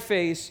see my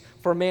face,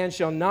 for man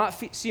shall not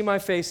see my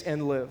face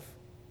and live."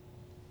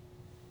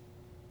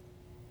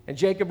 And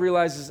Jacob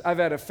realizes, I've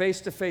had a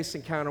face-to-face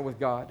encounter with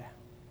God,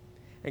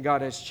 and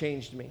God has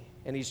changed me.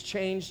 And he's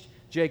changed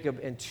Jacob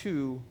in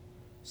two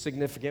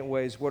significant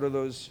ways. What are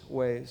those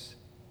ways?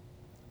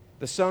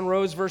 The sun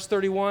rose, verse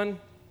 31,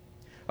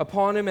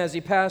 upon him as he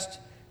passed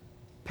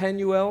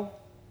Penuel,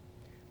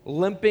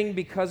 limping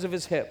because of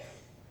his hip.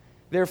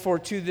 Therefore,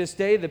 to this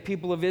day, the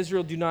people of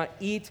Israel do not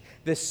eat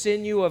the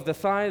sinew of the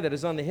thigh that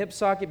is on the hip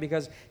socket,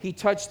 because he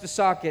touched the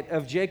socket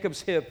of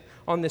Jacob's hip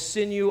on the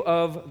sinew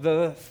of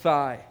the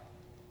thigh.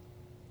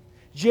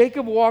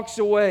 Jacob walks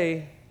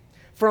away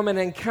from an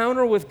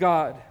encounter with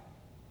God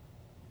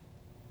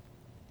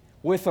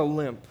with a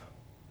limp,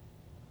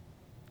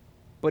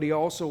 but he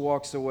also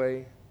walks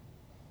away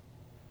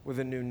with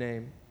a new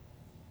name.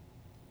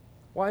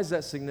 Why is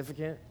that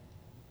significant?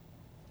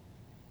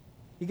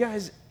 You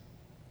guys,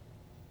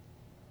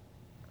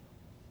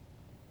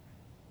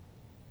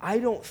 I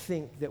don't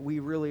think that we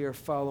really are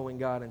following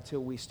God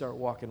until we start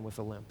walking with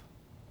a limp.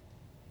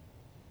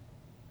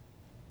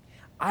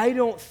 I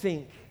don't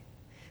think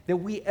that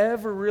we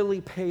ever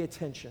really pay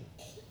attention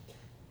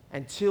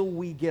until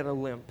we get a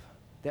limp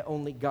that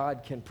only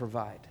God can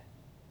provide.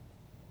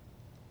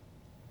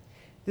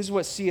 This is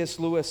what C.S.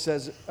 Lewis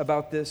says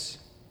about this.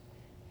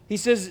 He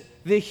says,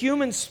 the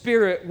human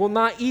spirit will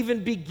not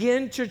even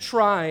begin to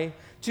try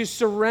to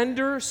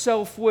surrender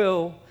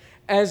self-will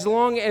as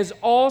long as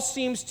all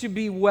seems to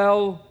be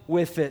well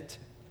with it.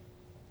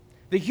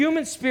 The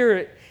human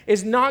spirit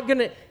is not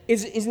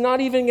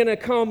even going to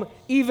come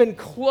even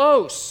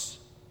close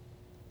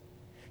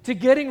to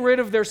getting rid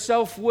of their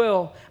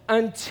self-will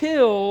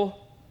until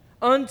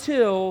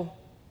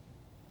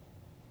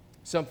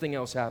something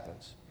else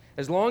happens.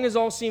 As long as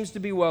all seems to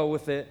be well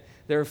with it,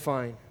 they're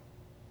fine.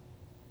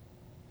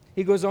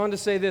 He goes on to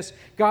say this,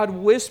 God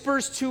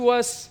whispers to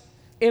us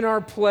in our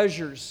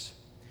pleasures,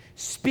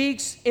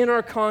 speaks in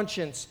our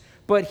conscience,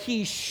 but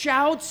he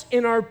shouts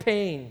in our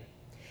pain.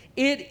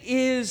 It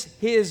is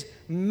his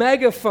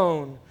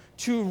megaphone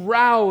to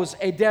rouse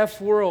a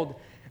deaf world.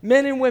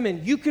 Men and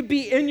women, you could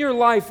be in your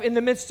life in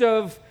the midst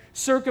of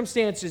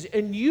circumstances,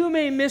 and you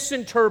may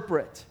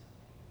misinterpret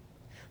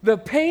the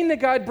pain that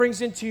God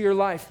brings into your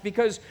life,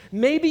 because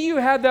maybe you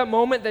had that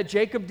moment that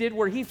Jacob did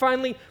where he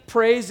finally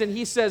prays and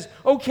he says,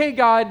 okay,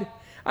 God,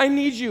 I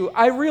need you.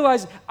 I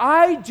realize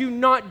I do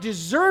not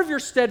deserve your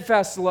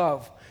steadfast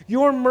love,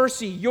 your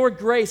mercy, your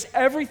grace,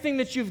 everything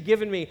that you've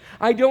given me.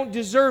 I don't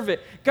deserve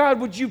it. God,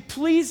 would you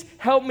please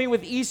help me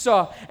with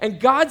Esau? And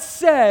God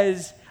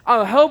says,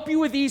 I'll help you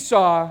with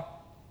Esau,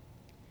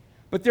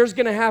 but there's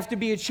going to have to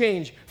be a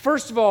change.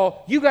 First of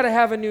all, you got to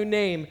have a new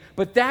name,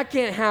 but that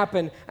can't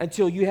happen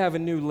until you have a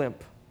new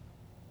limp.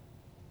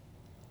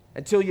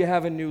 Until you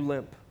have a new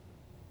limp.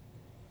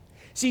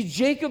 See,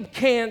 Jacob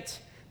can't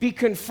be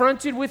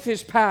confronted with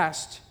his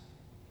past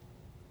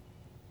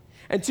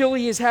until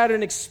he has had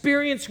an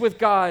experience with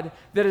God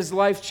that is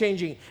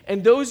life-changing.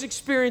 And those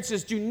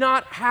experiences do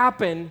not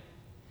happen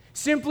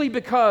simply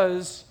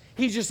because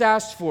he just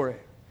asked for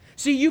it.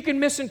 See, you can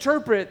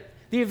misinterpret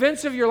the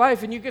events of your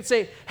life, and you could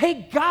say,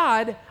 hey,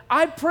 God,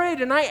 I prayed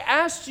and I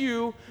asked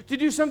you to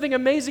do something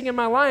amazing in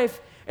my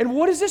life, and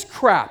what is this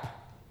crap?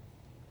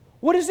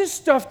 What is this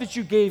stuff that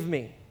you gave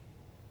me?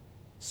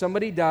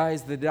 Somebody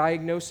dies, the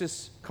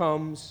diagnosis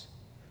comes,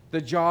 the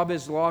job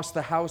is lost,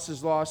 the house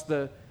is lost,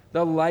 the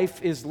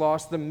life is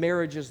lost, the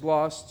marriage is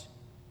lost.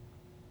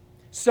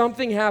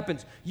 Something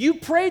happens. You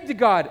prayed to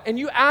God and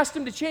you asked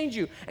him to change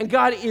you, and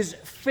God is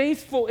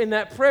faithful in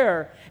that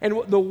prayer,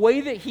 and the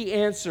way that he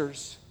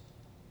answers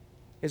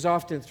is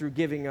often through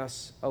giving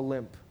us a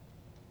limp.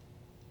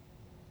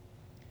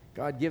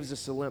 God gives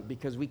us a limp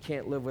because we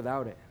can't live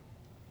without it.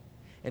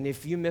 And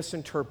if you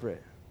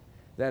misinterpret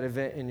that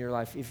event in your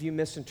life, if you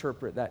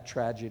misinterpret that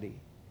tragedy,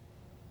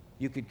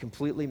 you could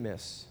completely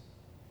miss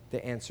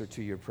the answer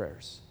to your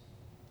prayers.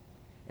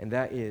 And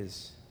that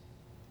is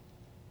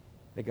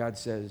that God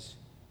says,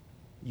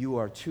 you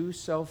are too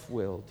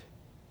self-willed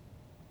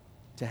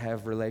to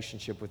have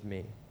relationship with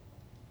me.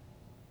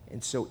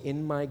 And so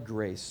in my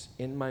grace,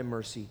 in my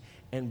mercy,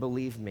 and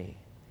believe me,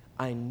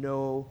 I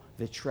know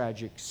the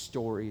tragic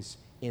stories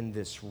in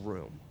this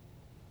room.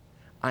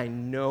 I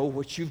know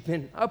what you've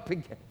been up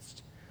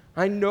against.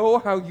 I know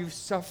how you've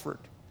suffered.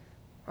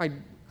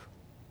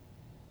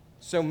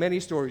 So many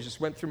stories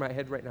just went through my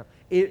head right now.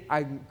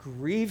 I'm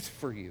grieved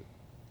for you.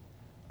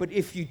 But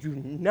if you do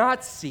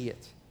not see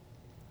it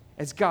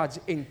as God's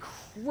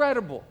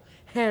incredible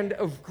hand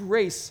of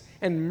grace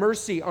and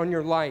mercy on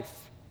your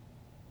life,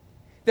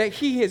 that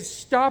he is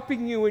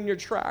stopping you in your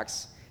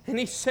tracks, and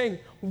he's saying,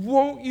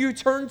 won't you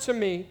turn to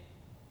me?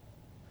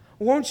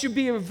 Won't you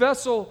be a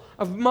vessel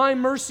of my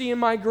mercy and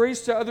my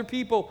grace to other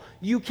people?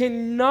 You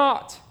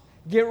cannot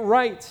get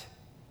right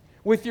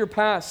with your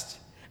past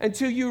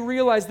until you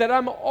realize that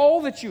I'm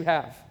all that you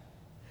have.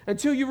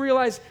 Until you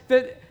realize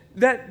that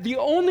the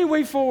only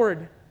way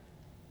forward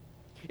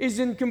is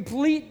in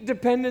complete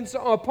dependence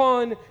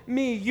upon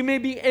me. You may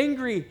be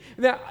angry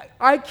that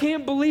I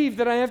can't believe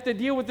that I have to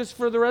deal with this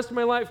for the rest of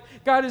my life.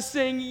 God is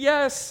saying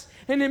yes,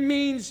 and it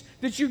means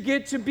that you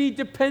get to be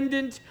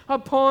dependent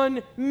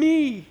upon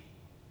me.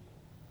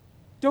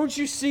 Don't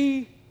you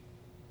see?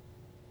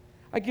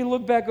 I can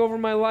look back over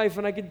my life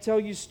and I can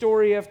tell you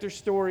story after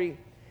story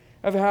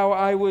of how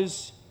I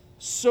was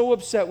so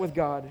upset with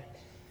God,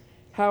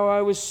 how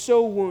I was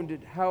so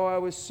wounded, how I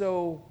was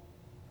so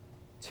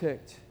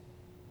ticked.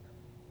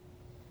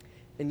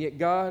 And yet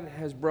God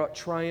has brought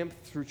triumph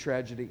through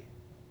tragedy,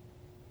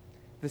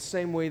 the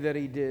same way that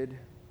He did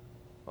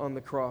on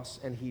the cross,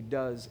 and He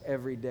does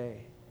every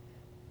day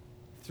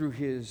through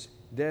His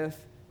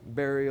death,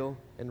 burial,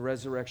 and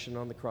resurrection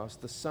on the cross,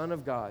 the Son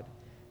of God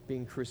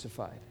being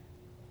crucified.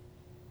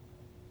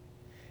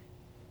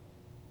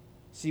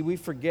 See, we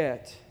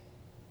forget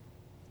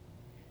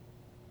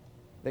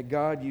that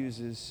God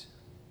uses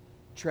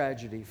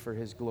tragedy for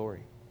His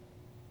glory.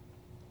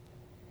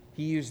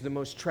 He used the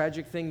most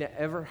tragic thing that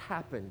ever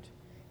happened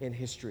in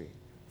history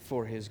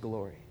for His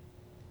glory.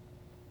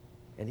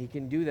 And He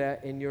can do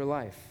that in your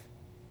life.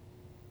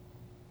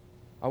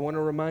 I want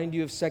to remind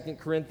you of 2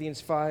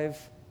 Corinthians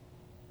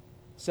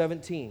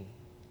 5:17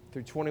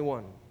 through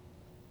 21.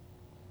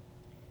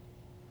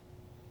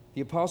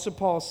 The Apostle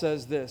Paul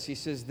says this. He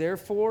says,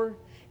 "Therefore,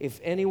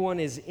 if anyone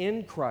is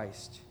in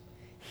Christ,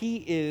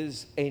 he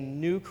is a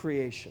new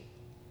creation."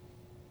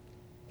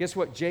 Guess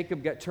what?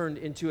 Jacob got turned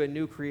into a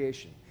new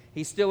creation.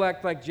 He still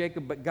acts like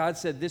Jacob, but God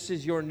said, this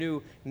is your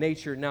new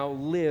nature. Now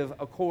live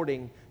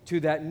according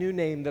to that new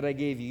name that I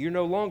gave you. You're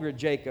no longer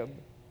Jacob.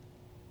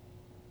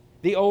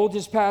 The old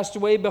has passed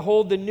away.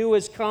 Behold, the new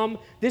has come.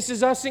 This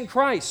is us in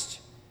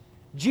Christ.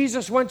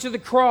 Jesus went to the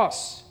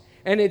cross,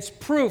 and it's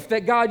proof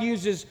that God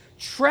uses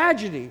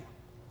tragedy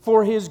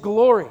for His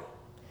glory.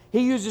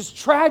 He uses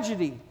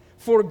tragedy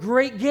for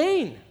great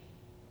gain.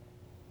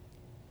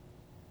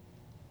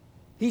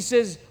 He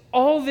says,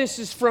 all this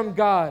is from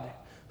God,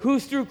 who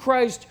through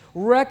Christ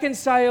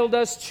reconciled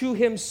us to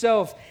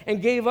Himself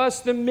and gave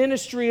us the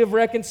ministry of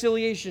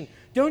reconciliation.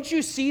 Don't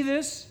you see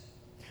this?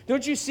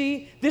 Don't you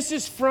see? This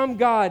is from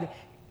God.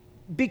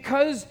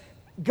 Because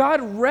God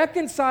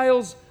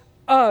reconciles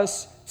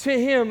us to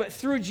Him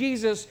through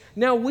Jesus,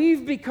 now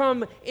we've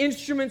become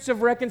instruments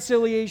of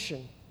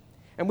reconciliation.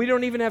 And we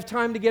don't even have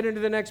time to get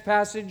into the next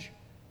passage.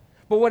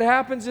 But what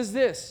happens is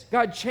this.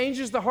 God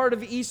changes the heart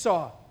of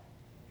Esau.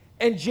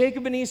 And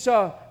Jacob and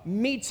Esau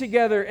meet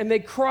together and they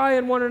cry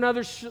on one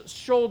another's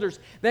shoulders.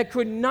 That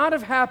could not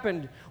have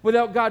happened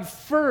without God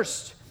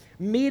first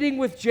meeting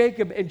with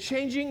Jacob and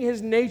changing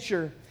his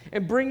nature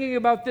and bringing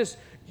about this.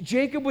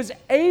 Jacob was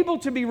able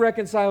to be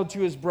reconciled to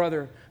his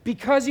brother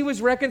because he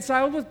was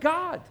reconciled with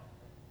God.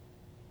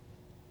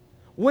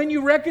 When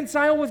you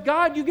reconcile with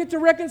God, you get to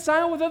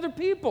reconcile with other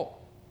people.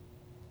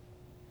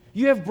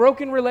 You have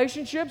broken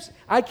relationships.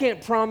 I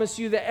can't promise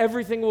you that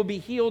everything will be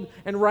healed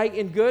and right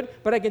and good,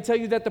 but I can tell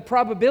you that the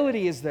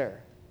probability is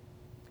there.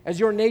 As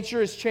your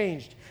nature is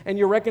changed and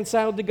you're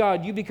reconciled to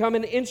God, you become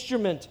an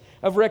instrument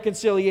of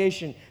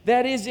reconciliation.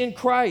 That is in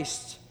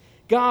Christ.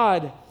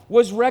 God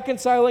was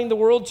reconciling the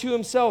world to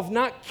Himself,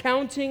 not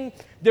counting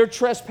their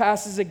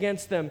trespasses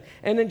against them,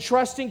 and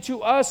entrusting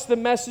to us the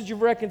message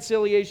of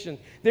reconciliation.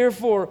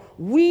 Therefore,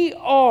 we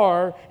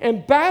are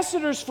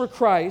ambassadors for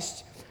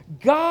Christ,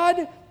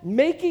 God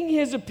making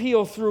His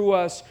appeal through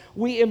us.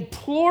 We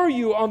implore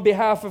you on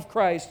behalf of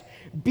Christ,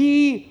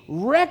 be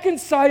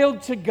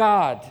reconciled to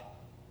God.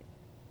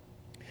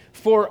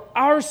 For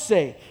our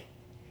sake,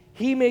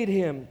 He made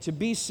Him to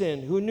be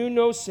sin who knew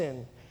no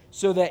sin,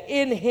 so that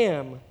in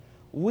Him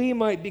we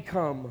might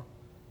become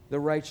the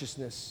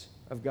righteousness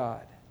of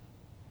God.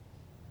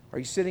 Are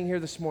you sitting here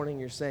this morning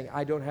and you're saying,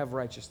 I don't have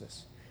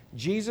righteousness?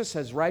 Jesus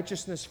has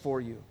righteousness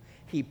for you.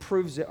 He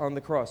proves it on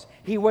the cross.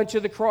 He went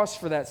to the cross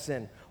for that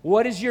sin.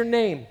 What is your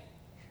name?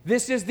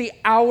 This is the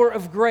hour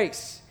of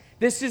grace.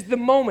 This is the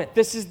moment.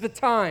 This is the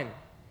time.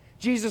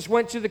 Jesus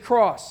went to the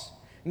cross,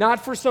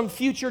 not for some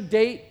future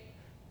date,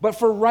 but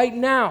for right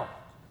now.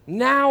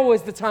 Now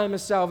is the time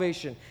of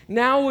salvation.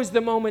 Now is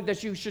the moment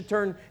that you should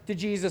turn to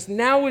Jesus.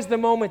 Now is the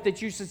moment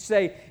that you should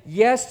say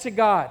yes to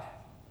God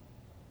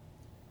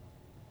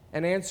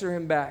and answer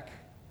Him back.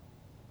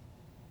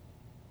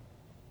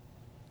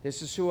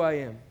 This is who I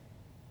am.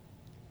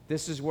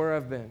 This is where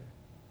I've been.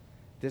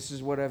 This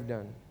is what I've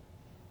done.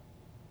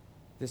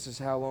 This is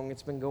how long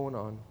it's been going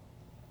on.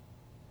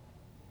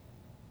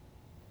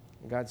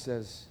 And God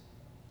says,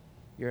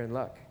 you're in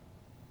luck.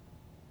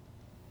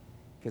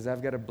 Because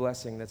I've got a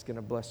blessing that's going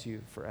to bless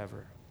you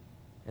forever.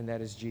 And that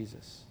is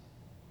Jesus.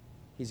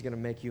 He's going to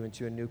make you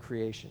into a new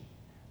creation.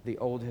 The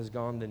old has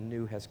gone, the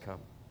new has come.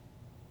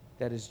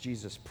 That is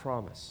Jesus'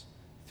 promise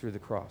through the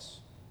cross.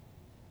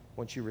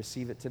 Once you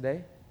receive it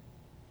today,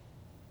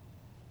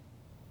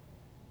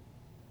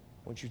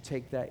 Won't you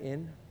take that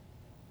in?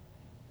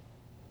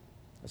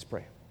 Let's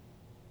pray.